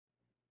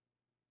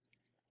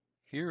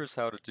Here is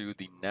how to do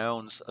the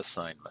nouns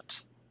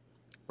assignment.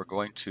 We're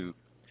going to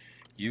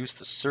use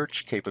the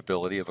search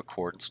capability of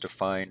Accordance to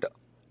find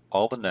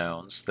all the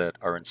nouns that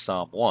are in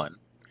Psalm 1.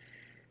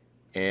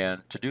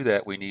 And to do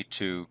that, we need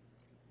to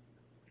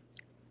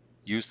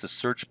use the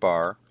search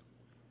bar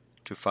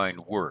to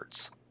find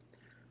words.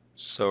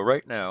 So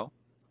right now,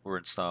 we're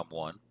in Psalm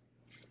 1.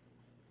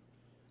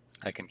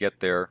 I can get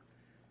there.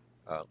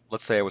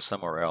 Let's say I was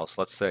somewhere else.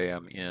 Let's say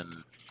I'm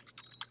in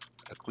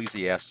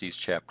Ecclesiastes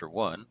chapter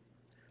 1.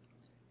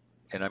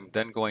 And I'm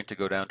then going to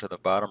go down to the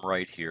bottom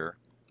right here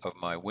of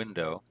my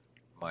window,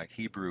 my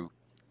Hebrew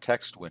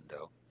text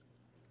window,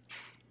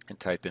 and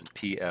type in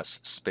PS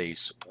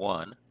space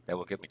 1. That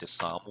will get me to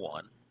Psalm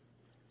 1,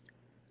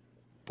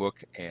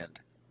 book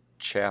and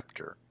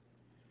chapter.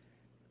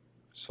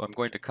 So I'm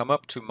going to come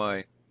up to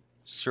my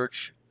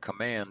search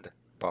command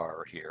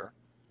bar here.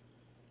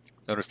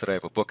 Notice that I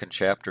have a book and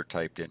chapter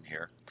typed in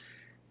here.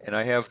 And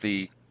I have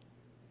the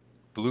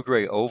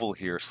blue-gray oval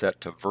here set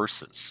to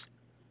verses.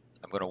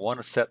 I'm going to want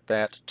to set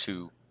that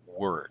to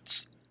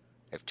words.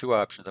 I have two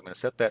options. I'm going to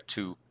set that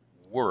to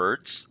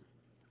words.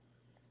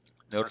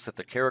 Notice that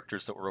the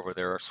characters that were over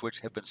there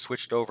have been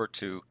switched over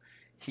to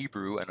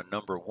Hebrew and a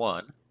number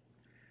 1.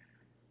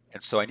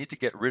 And so I need to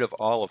get rid of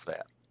all of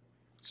that.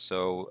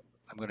 So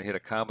I'm going to hit a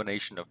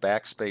combination of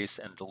backspace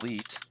and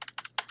delete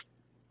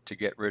to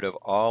get rid of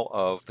all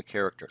of the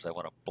characters. I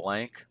want a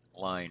blank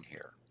line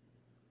here.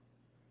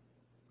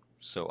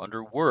 So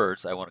under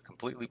words, I want a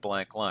completely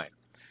blank line.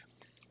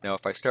 Now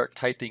if I start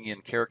typing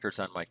in characters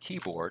on my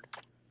keyboard,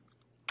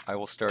 I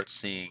will start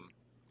seeing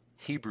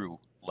Hebrew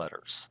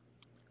letters.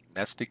 And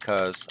that's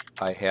because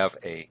I have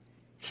a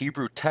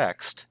Hebrew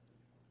text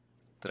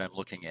that I'm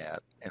looking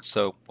at. And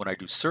so when I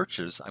do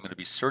searches, I'm going to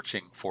be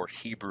searching for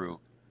Hebrew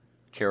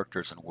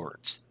characters and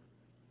words.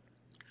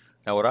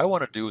 Now what I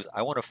want to do is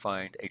I want to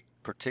find a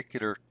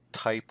particular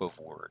type of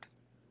word.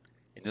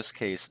 In this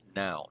case,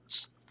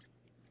 nouns.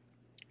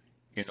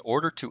 In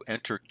order to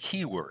enter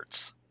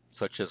keywords,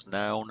 such as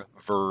noun,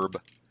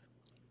 verb,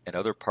 and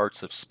other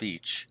parts of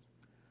speech,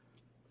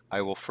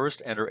 I will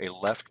first enter a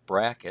left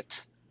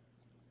bracket.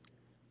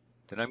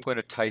 Then I'm going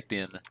to type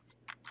in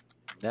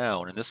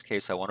noun. In this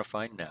case, I want to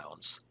find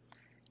nouns.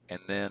 And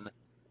then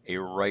a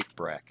right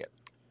bracket.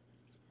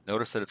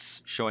 Notice that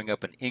it's showing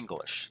up in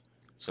English.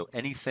 So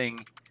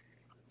anything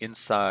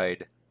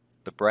inside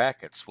the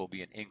brackets will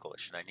be in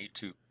English. And I need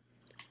to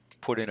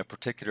put in a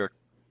particular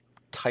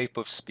type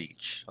of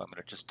speech. I'm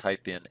going to just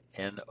type in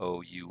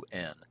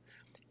N-O-U-N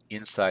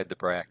inside the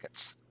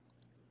brackets.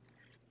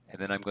 And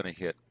then I'm going to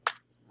hit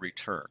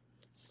return.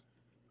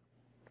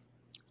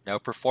 Now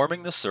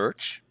performing the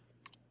search,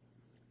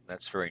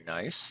 that's very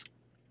nice.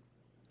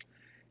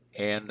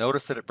 And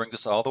notice that it brings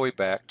us all the way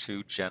back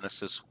to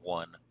Genesis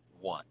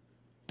 1:1.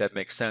 That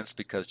makes sense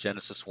because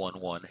Genesis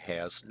 1:1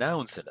 has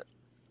nouns in it.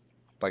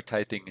 By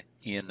typing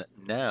in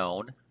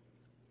noun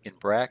in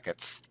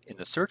brackets in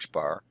the search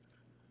bar,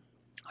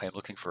 I am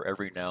looking for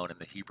every noun in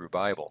the Hebrew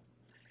Bible.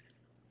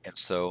 And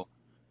so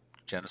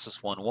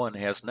Genesis 1:1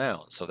 has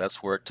nouns, so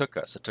that's where it took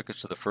us. It took us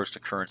to the first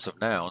occurrence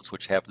of nouns,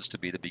 which happens to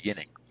be the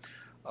beginning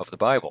of the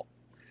Bible.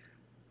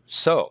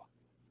 So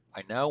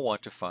I now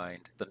want to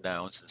find the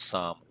nouns in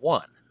Psalm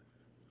 1.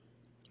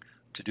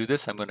 To do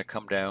this, I'm going to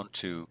come down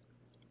to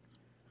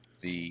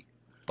the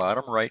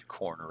bottom right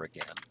corner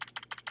again,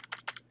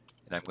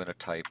 and I'm going to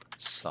type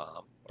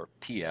Psalm, or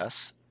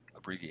PS,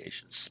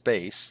 abbreviation,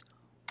 space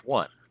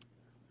 1,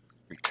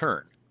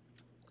 return.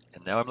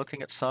 And now I'm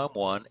looking at Psalm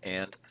 1,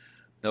 and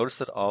notice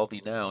that all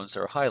the nouns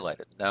are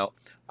highlighted. Now,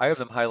 I have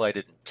them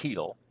highlighted in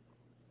teal.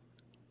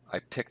 I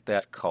picked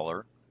that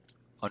color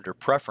under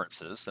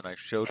Preferences, and I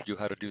showed you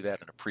how to do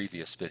that in a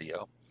previous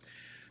video.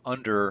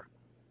 Under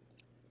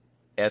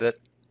Edit,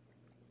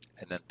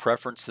 and then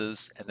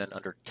Preferences, and then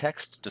under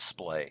Text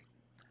Display,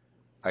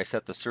 I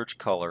set the search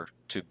color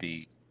to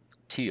be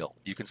teal.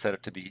 You can set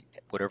it to be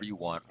whatever you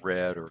want,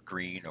 red or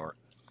green or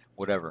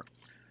whatever.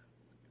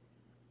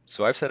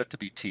 So I've set it to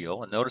be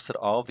teal, and notice that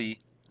all the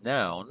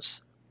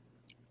nouns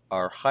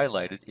are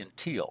highlighted in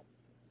teal.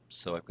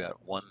 So I've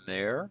got one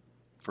there,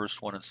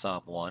 first one in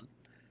Psalm 1,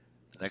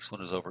 the next one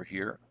is over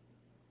here,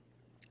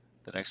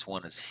 the next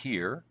one is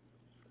here,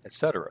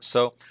 etc.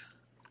 So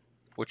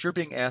what you're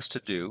being asked to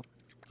do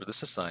for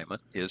this assignment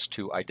is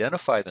to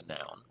identify the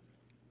noun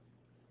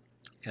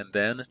and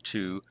then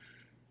to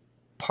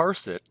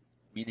parse it,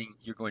 meaning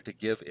you're going to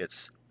give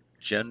its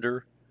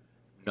gender,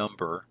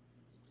 number,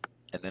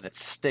 and then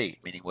its state,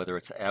 meaning whether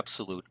it's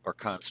absolute or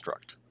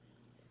construct.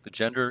 The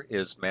gender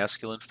is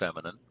masculine,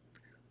 feminine.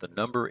 The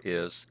number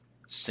is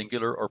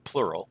singular or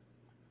plural.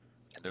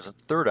 And there's a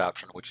third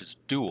option, which is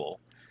dual,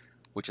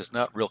 which is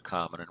not real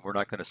common, and we're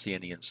not going to see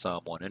any in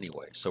Psalm 1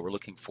 anyway. So we're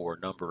looking for a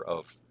number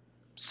of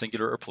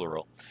singular or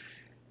plural,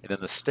 and then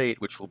the state,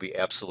 which will be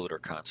absolute or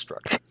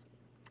construct.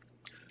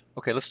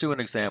 Okay, let's do an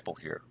example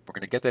here. We're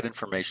going to get that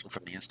information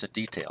from the instant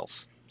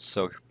details.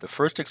 So the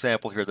first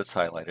example here that's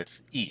highlighted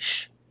is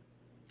ish.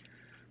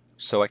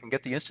 So I can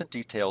get the instant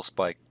details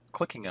by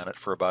clicking on it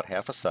for about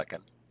half a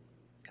second,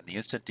 and the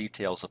instant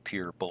details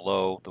appear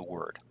below the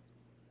word.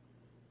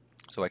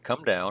 So I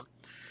come down.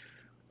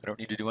 I don't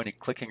need to do any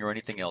clicking or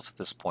anything else at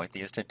this point.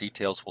 The instant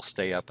details will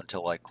stay up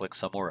until I click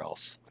somewhere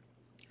else.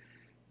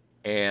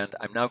 And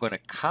I'm now going to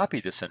copy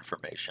this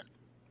information.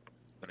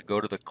 I'm going to go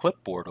to the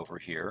clipboard over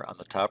here on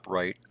the top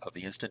right of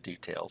the instant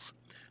details.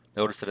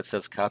 Notice that it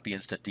says copy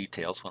instant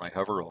details when I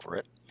hover over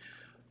it.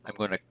 I'm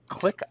going to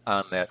click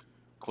on that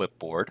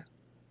clipboard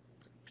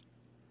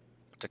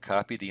to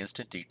copy the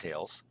instant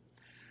details.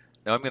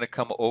 Now I'm going to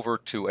come over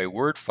to a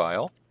Word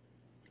file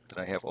that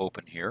I have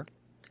open here,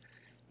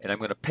 and I'm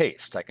going to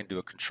paste. I can do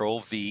a Control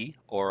V,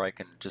 or I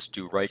can just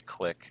do right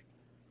click,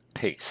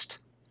 paste,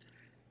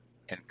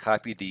 and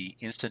copy the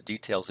instant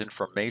details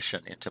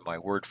information into my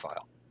Word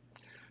file.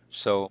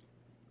 So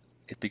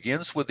it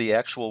begins with the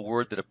actual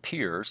word that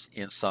appears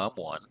in Psalm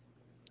 1,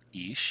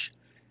 ish,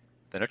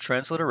 then a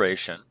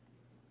transliteration,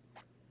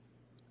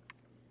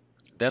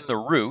 then the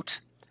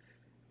root.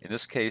 In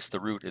this case,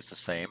 the root is the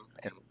same,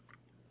 and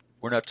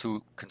we're not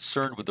too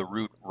concerned with the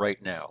root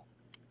right now.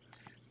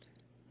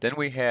 Then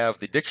we have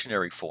the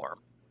dictionary form.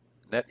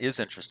 That is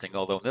interesting,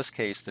 although in this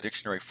case the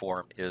dictionary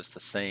form is the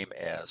same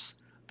as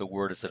the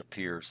word as it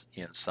appears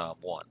in Psalm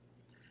 1.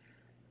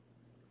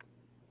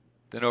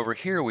 Then over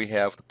here we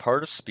have the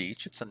part of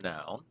speech. It's a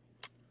noun.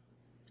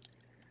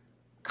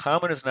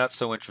 Common is not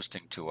so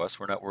interesting to us.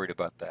 We're not worried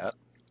about that.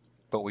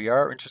 But we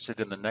are interested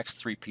in the next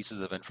three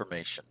pieces of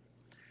information: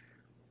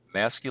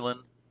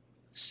 masculine,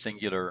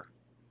 singular,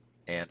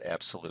 and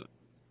absolute.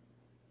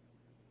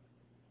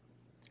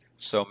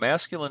 So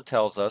masculine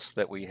tells us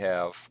that we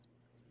have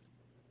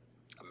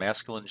a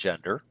masculine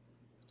gender.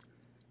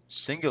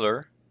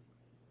 Singular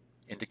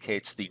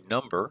indicates the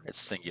number, it's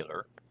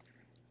singular,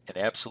 and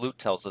absolute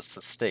tells us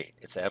the state.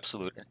 It's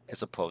absolute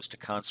as opposed to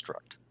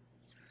construct.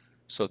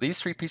 So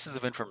these three pieces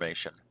of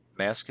information,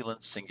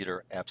 masculine,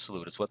 singular,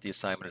 absolute, is what the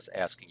assignment is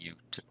asking you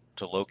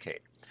to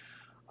locate.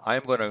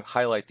 I'm going to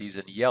highlight these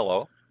in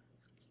yellow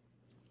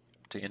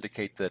to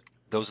indicate that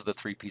those are the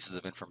three pieces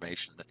of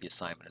information that the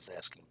assignment is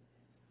asking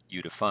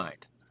you to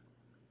find.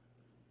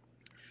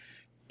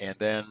 And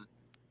then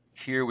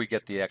here we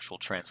get the actual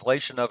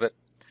translation of it.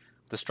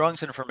 The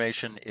Strong's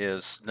information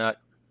is not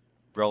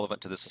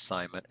relevant to this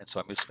assignment, and so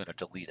I'm just going to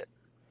delete it.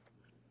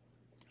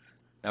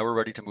 Now we're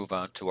ready to move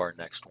on to our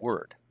next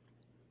word.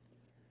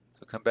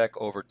 So come back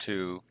over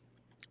to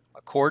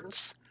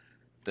accordance.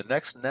 The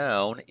next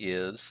noun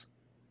is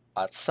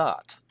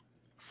atzat.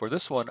 For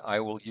this one, I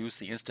will use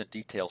the instant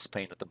details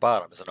pane at the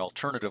bottom as an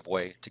alternative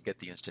way to get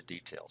the instant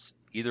details.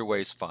 Either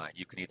way is fine.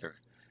 You can either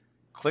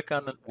click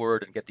on the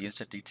word and get the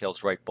instant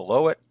details right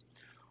below it,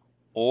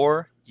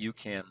 or you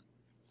can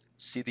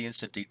see the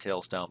instant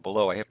details down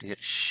below. I have to hit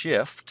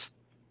Shift.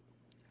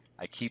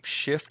 I keep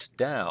Shift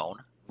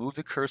down, move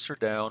the cursor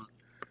down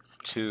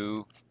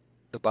to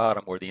the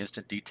bottom where the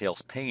instant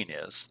details pane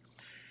is,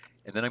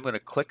 and then I'm going to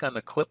click on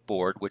the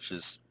clipboard, which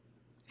is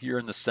here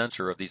in the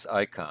center of these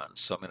icons.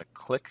 So I'm going to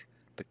click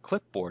the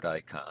clipboard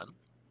icon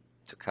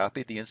to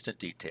copy the instant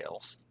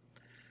details.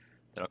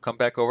 Then I'll come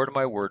back over to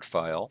my Word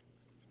file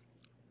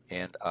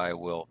and I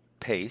will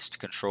paste,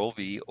 Control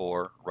V,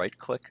 or right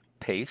click,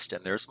 paste,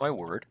 and there's my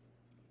word.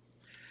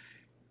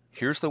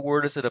 Here's the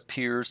word as it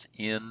appears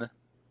in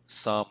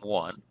Psalm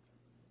 1.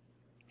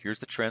 Here's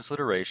the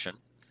transliteration.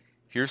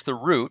 Here's the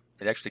root.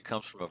 It actually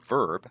comes from a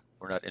verb.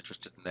 We're not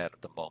interested in that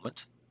at the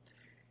moment.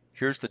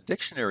 Here's the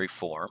dictionary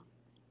form,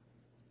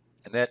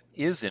 and that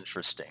is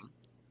interesting.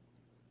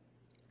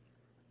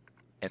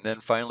 And then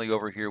finally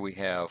over here we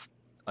have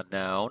a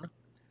noun.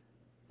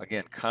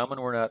 Again,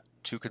 common we're not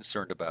too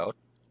concerned about.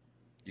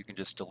 You can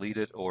just delete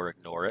it or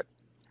ignore it.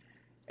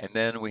 And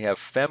then we have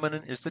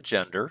feminine is the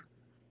gender.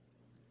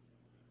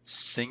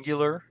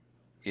 Singular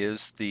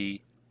is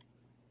the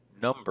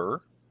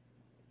number,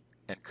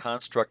 and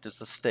construct is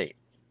the state.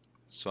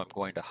 So I'm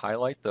going to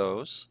highlight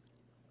those.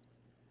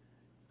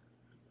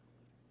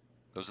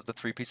 Those are the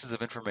three pieces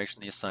of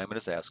information the assignment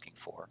is asking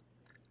for.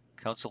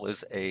 Counsel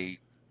is a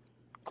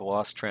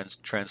gloss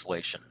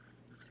translation.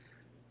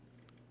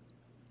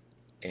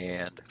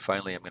 And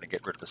finally, I'm going to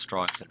get rid of the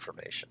Strong's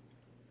information.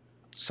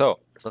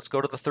 So let's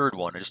go to the third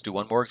one and just do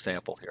one more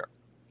example here.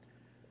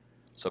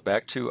 So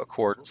back to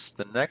accordance.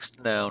 The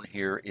next noun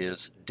here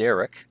is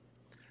Derek.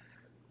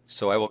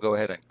 So I will go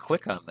ahead and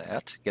click on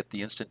that, get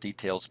the instant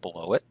details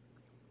below it.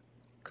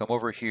 Come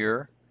over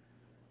here,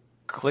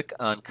 click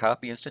on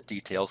Copy Instant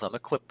Details on the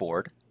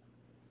clipboard.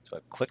 So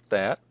I've clicked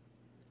that.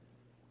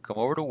 Come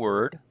over to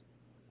Word.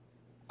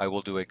 I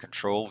will do a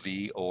Control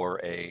V or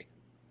a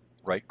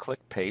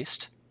right-click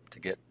paste to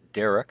get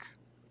Derek.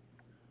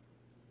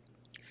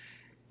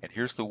 And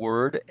here's the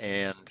word,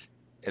 and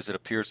as it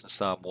appears in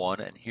Psalm 1,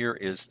 and here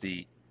is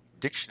the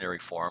dictionary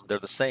form. They're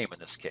the same in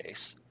this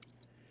case.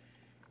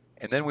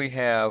 And then we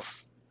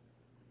have,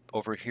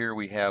 over here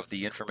we have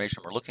the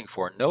information we're looking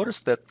for.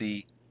 Notice that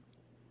the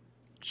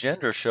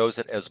gender shows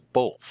it as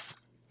both.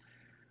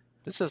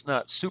 This is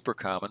not super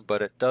common,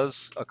 but it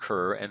does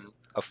occur, and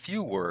a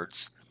few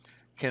words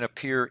can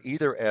appear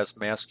either as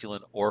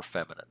masculine or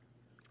feminine.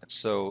 And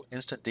so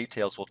instant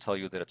details will tell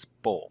you that it's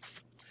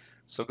both.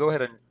 So go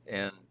ahead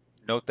and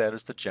note that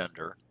as the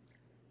gender.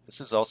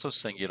 This is also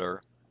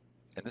singular,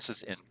 and this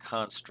is in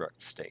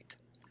construct state.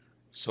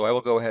 So I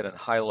will go ahead and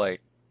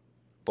highlight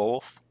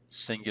both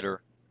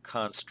singular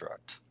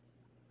construct.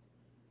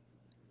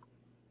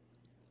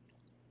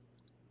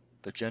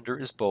 The gender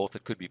is both.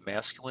 It could be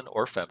masculine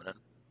or feminine.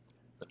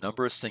 The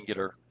number is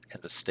singular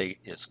and the state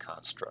is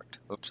construct.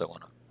 Oops, I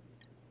want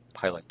to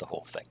highlight the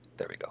whole thing.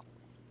 There we go.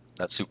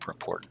 That's super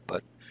important,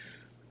 but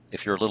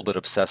if you're a little bit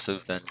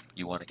obsessive, then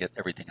you want to get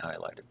everything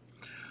highlighted.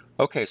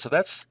 Okay, so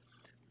that's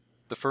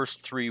the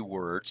first three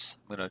words.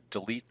 I'm going to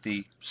delete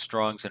the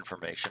Strong's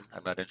information.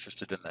 I'm not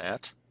interested in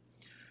that.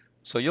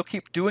 So you'll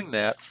keep doing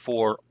that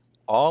for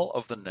all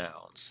of the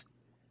nouns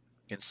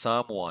in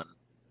Psalm 1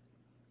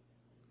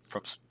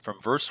 from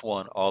verse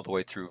 1 all the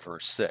way through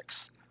verse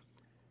 6.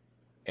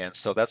 And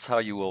so that's how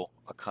you will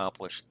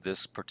accomplish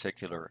this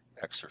particular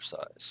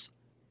exercise.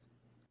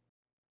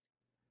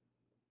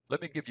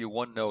 Let me give you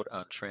one note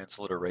on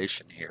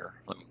transliteration here.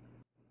 I'm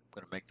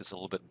going to make this a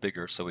little bit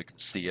bigger so we can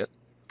see it.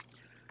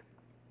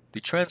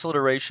 The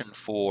transliteration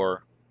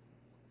for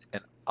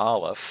an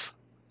aleph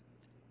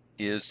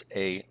is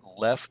a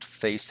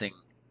left-facing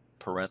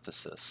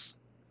parenthesis,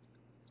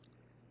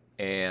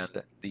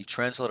 and the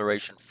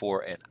transliteration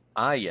for an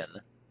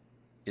ayin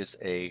is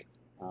a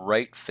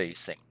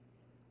right-facing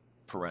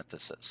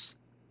parenthesis.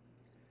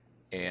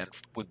 And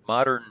with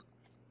modern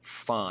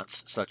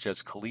fonts such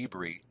as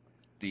Calibri,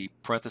 the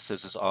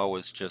parenthesis is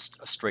always just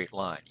a straight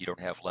line. You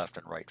don't have left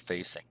and right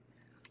facing.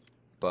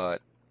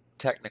 But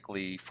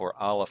technically for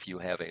aleph you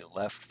have a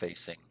left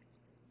facing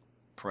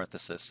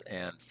parenthesis,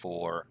 and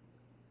for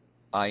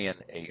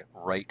ayin a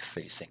right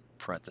facing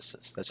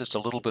parenthesis. That's just a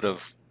little bit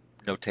of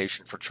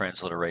notation for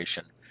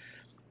transliteration,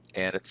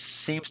 and it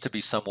seems to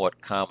be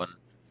somewhat common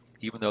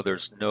even though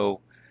there's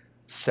no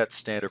set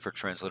standard for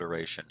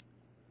transliteration.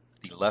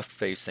 The left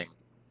facing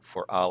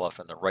for aleph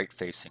and the right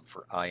facing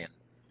for ayin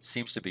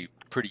seems to be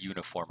pretty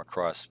uniform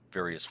across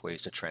various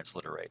ways to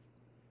transliterate.